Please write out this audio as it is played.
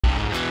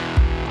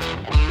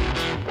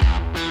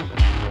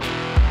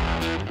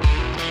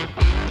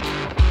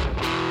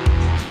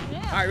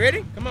right,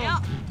 ready? Come on.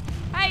 Yep.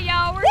 Hey,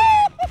 y'all, we're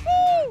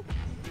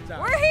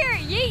here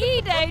at Yee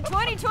Yee Day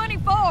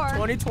 2024.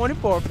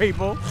 2024,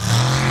 people.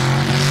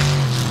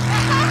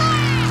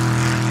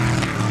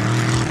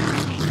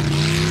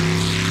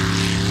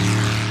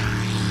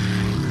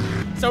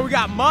 So we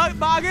got mud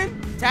bogging,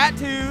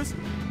 tattoos,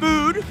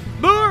 food,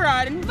 bull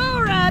riding,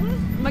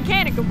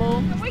 mechanical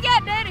bull. We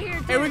got Daddy here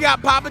too. and we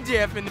got Papa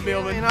Jeff in the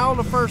building. And all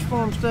the first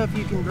Phorm stuff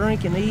you can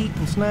drink and eat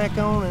and snack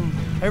on and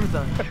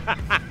everything.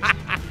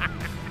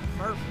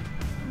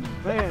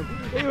 Perfect. Man,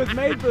 he was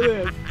made for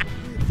this.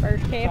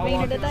 First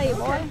caffeine of the day,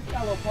 boy.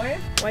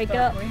 Wake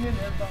up.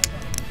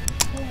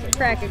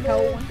 Crack a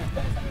cold one.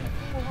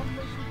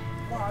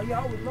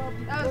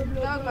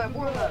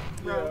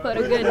 Put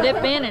a good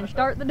dip in and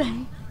start the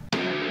day.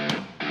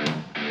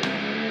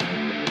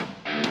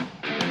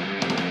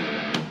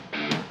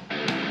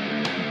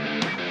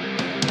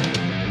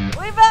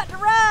 We about to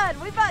ride.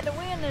 We about to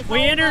win this. We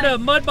entered a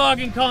mud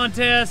bogging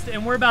contest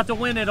and we're about to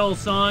win it, old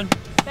son.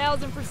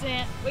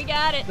 1000%. We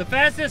got it. The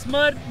fastest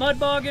mud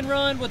bogging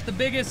run with the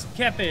biggest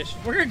catfish.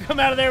 We're gonna come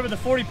out of there with a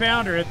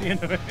 40-pounder at the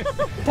end of it.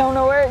 Don't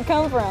know where it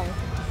come from.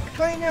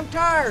 Clean them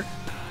tires.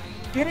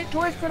 Get it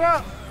twisted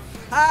up.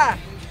 High.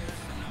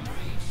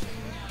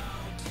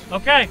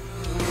 Okay.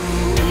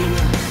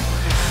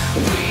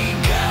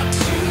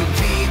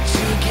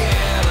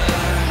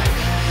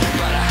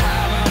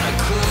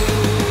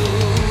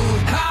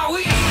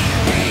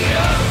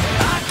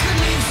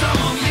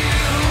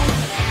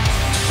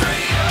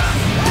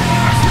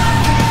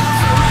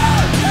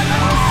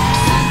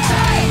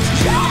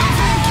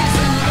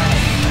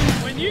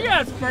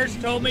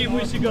 First told me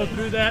we should go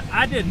through that,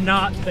 I did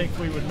not think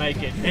we would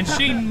make it, and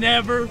she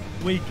never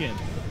weakened.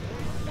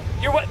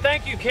 You're what?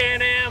 Thank you,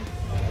 Can-Am.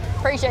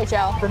 Appreciate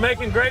y'all for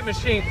making great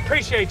machines.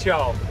 Appreciate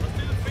y'all.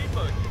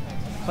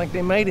 I think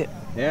they made it.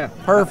 Yeah,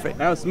 perfect.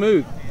 That was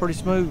smooth. Pretty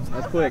smooth.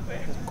 That's quick.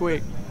 That's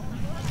quick.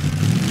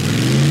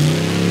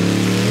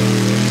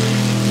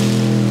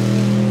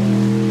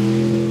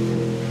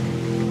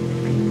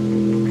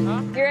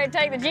 You ready to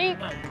take the Jeep?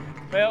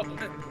 Well,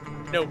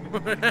 no.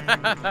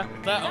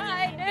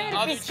 Alright, dude.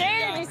 If you're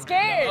scared, you're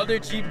scared. The other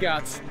Jeep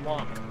got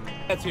swamped.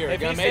 That's here. If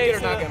gonna he make it or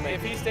stays not in the- gonna make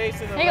If it? he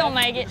stays in the He gonna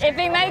make it. If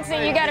he makes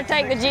it, you gotta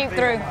take the Jeep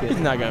through. He's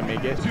not gonna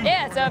make it.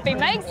 Yeah, so if he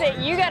makes it,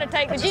 you gotta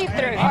take the Jeep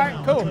through. All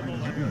right, cool.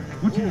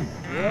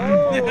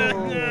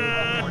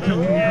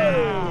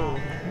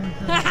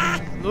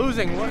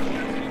 Losing.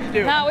 What?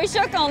 Dude. No, we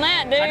shook on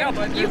that, dude. I know,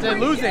 but You there's a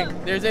losing.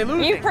 pre-shook. There's a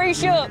losing. You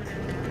pre-shook.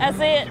 That's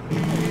it.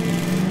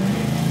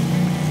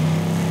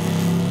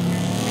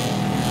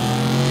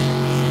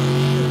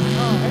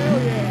 Oh, hell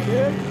yeah,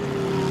 dude.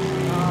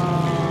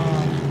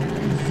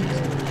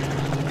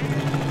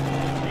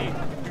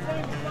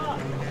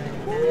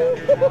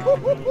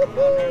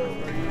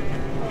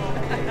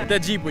 The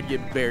Jeep would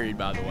get buried,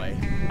 by the way.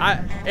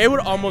 It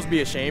would almost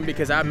be a shame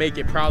because I make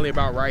it probably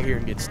about right here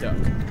and get stuck.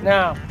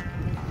 No.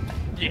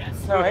 Yes.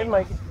 No, he'd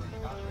make it.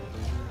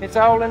 It's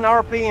all in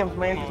RPMs,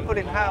 man. Just put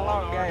it in high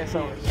lock gas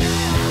on it.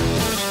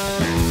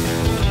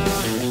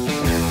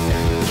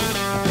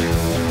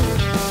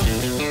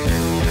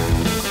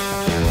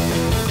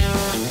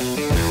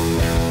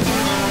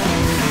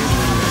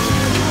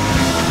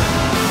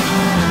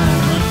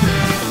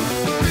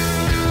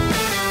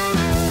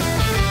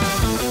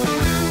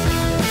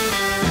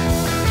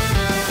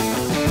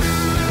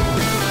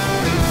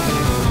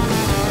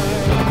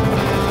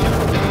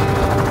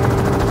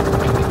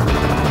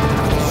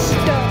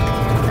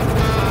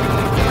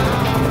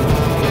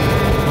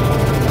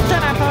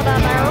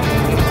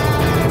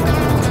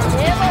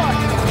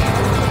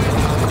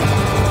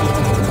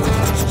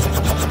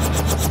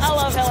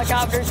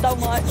 So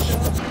much.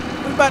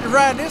 We're about to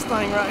ride this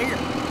thing right here.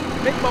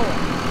 Big boy.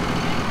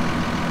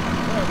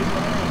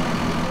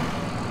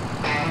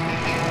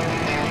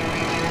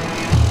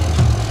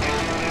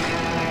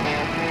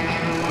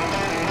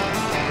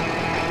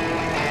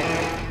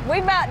 We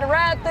about to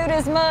ride through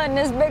this mud and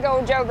this big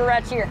old joker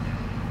right here.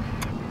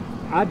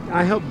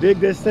 I helped dig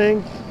this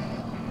thing,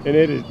 and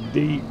it is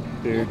deep,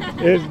 dude.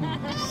 It's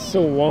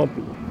so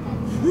swampy.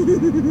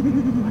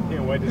 I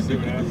can't wait to see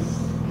what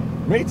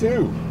happens. Me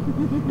too.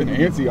 Been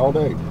antsy all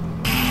day.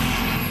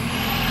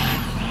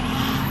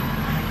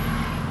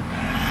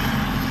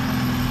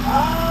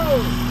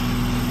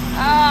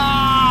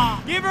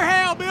 Oh! Give her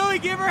hell, Billy.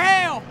 Give her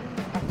hell.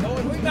 So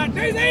we about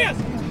to do this.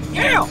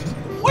 Yeah.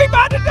 We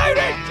about to do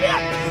this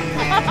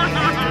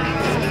shit.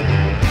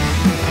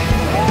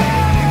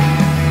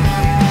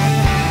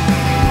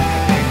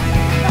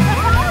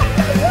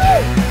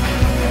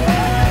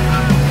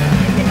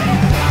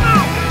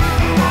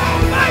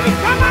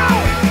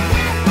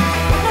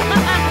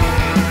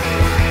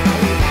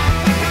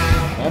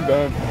 I'm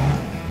done.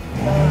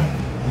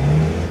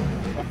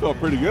 I felt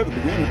pretty good at the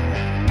beginning.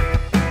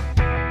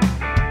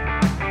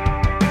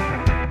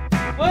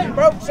 What?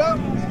 Broke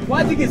something.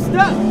 Why'd you get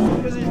stuck?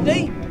 Because it's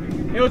deep.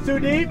 It was too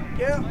deep?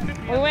 Yeah.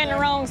 We went in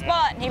the wrong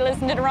spot and he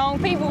listened to the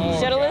wrong people. Oh,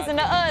 Should have listened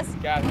to us.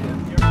 Gotcha.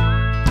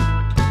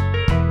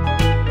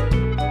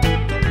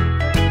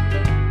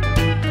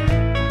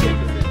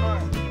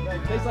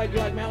 just like you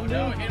like Mountain Dew?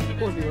 Of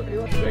course he would. He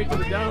went straight to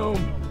the dome.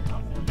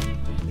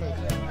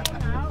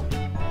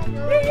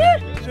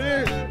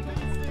 Cheers.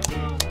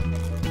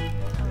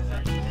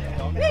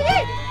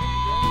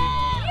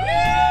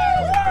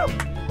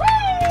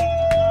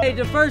 Hey,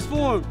 the first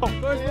Phorm.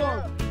 First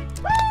Phorm.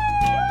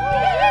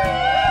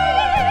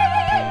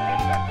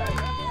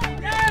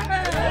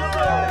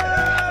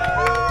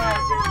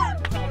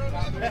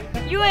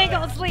 You ain't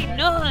gonna sleep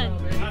none.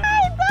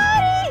 Hey,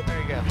 buddy!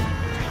 There you go.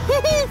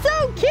 He's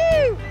so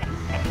cute!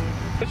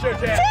 What's your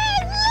tag?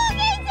 Look,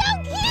 he's so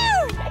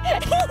cute!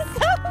 He's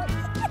so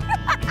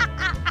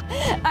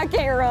I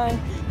can't run.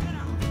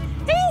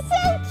 He's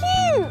so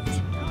cute!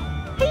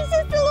 He's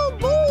just a little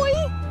boy.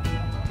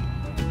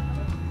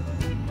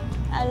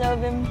 I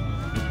love him.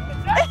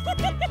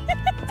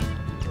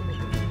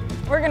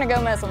 We're gonna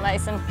go mess with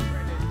Mason.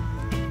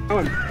 Show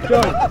him.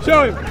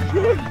 Show him.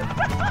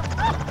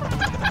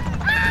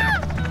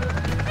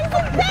 He's a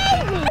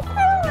baby! He's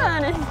still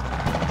running.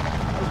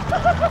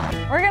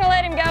 We're gonna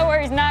let him go where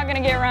he's not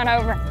gonna get run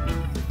over.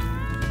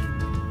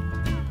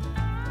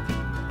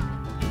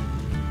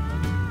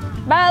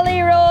 Bye,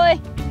 Leroy.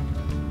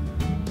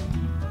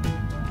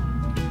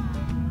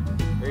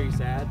 Are you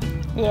sad?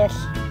 Yes.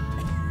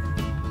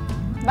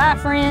 Bye,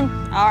 friend.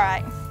 All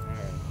right.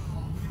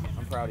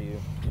 I'm proud of you.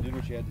 You did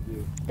what you had to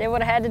do. Did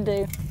what I had to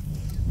do.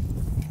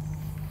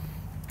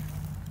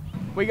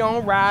 We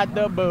gonna ride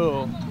the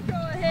bull. Go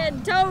ahead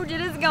and told you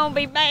this is gonna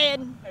be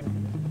bad.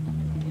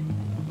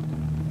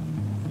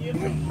 Get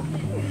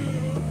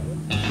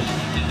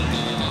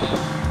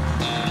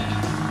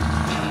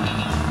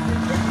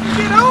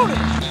on it!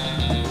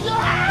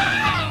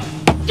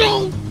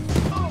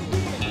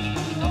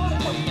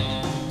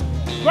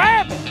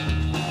 Grab it!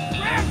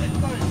 Grab it!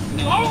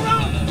 Hold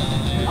on!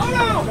 Hold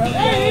on!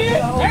 There it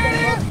is! There it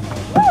is!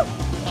 Woo!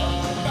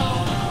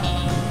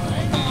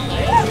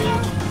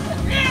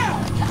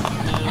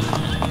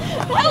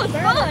 That was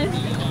fun.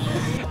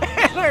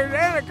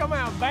 Anna, come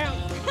out and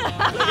bounce.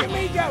 Look at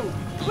me go!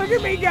 Look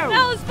at me go!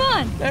 That was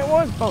fun. That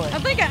was fun. I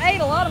think I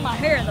ate a lot of my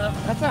hair though.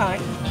 That's all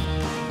right.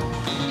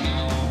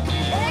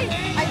 Hey,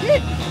 I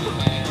did.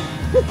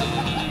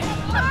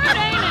 Hard,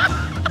 ain't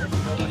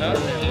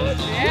it?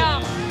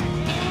 Yeah.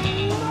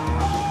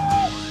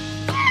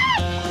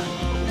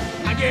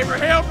 I gave her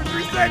hell for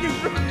 3 seconds.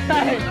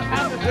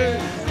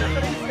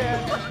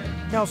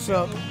 Y'all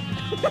suck.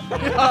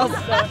 Y'all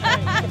suck.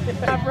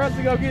 Time for us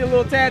to go get a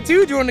little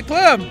tattoo, join the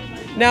club.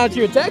 Now that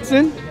you're a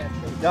Texan,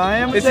 I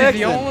am a this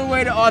Texan. is the only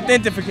way to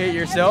authenticate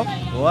yourself.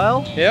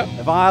 Well, Yep.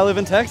 if I live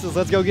in Texas,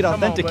 let's go get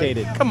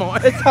authenticated. Come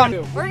on. It's on.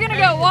 We're gonna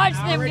go watch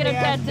them get a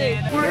tattoo.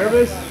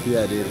 Nervous?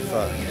 Yeah, dude.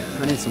 Fuck.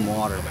 I need some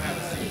water.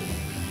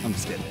 I'm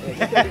just kidding.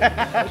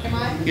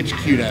 Get your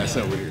cute ass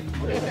over here.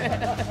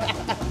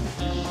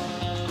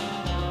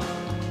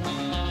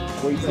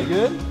 Wait, is it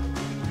good? Is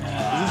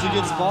this a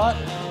good spot?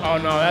 Oh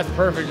no, that's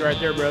perfect right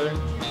there, brother.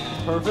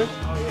 Perfect?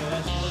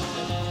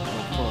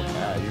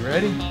 You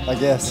ready? I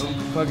guess.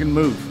 Fucking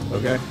move,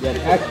 okay?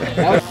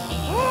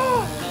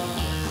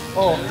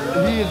 Oh,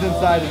 he is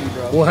inside of me,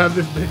 bro. We'll have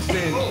this bitch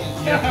standing.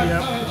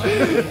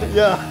 Yep.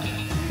 Yeah.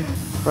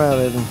 Proud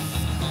of him.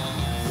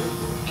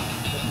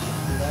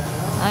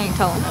 I ain't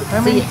tall enough.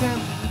 How many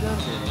times?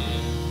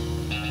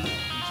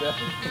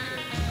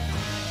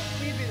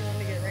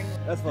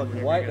 That's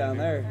fucking white down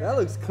there. That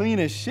looks clean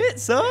as shit,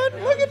 son.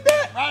 Look at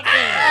that. Right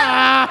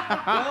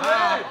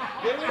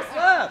there. Give me a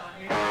slap.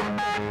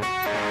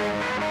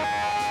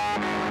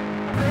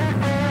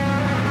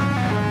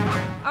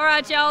 All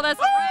right, y'all, that's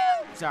a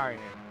wrap. Sorry.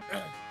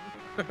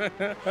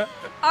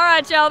 All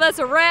right, y'all, that's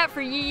a wrap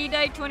for Yee Yee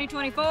Day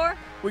 2024.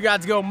 We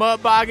got to go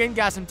mud bogging,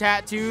 got some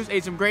tattoos,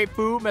 ate some great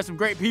food, met some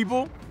great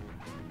people.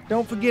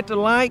 Don't forget to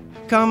like,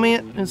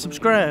 comment, and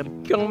subscribe.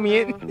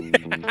 Comment.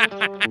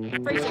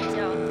 Appreciate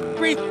y'all.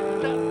 Breathe.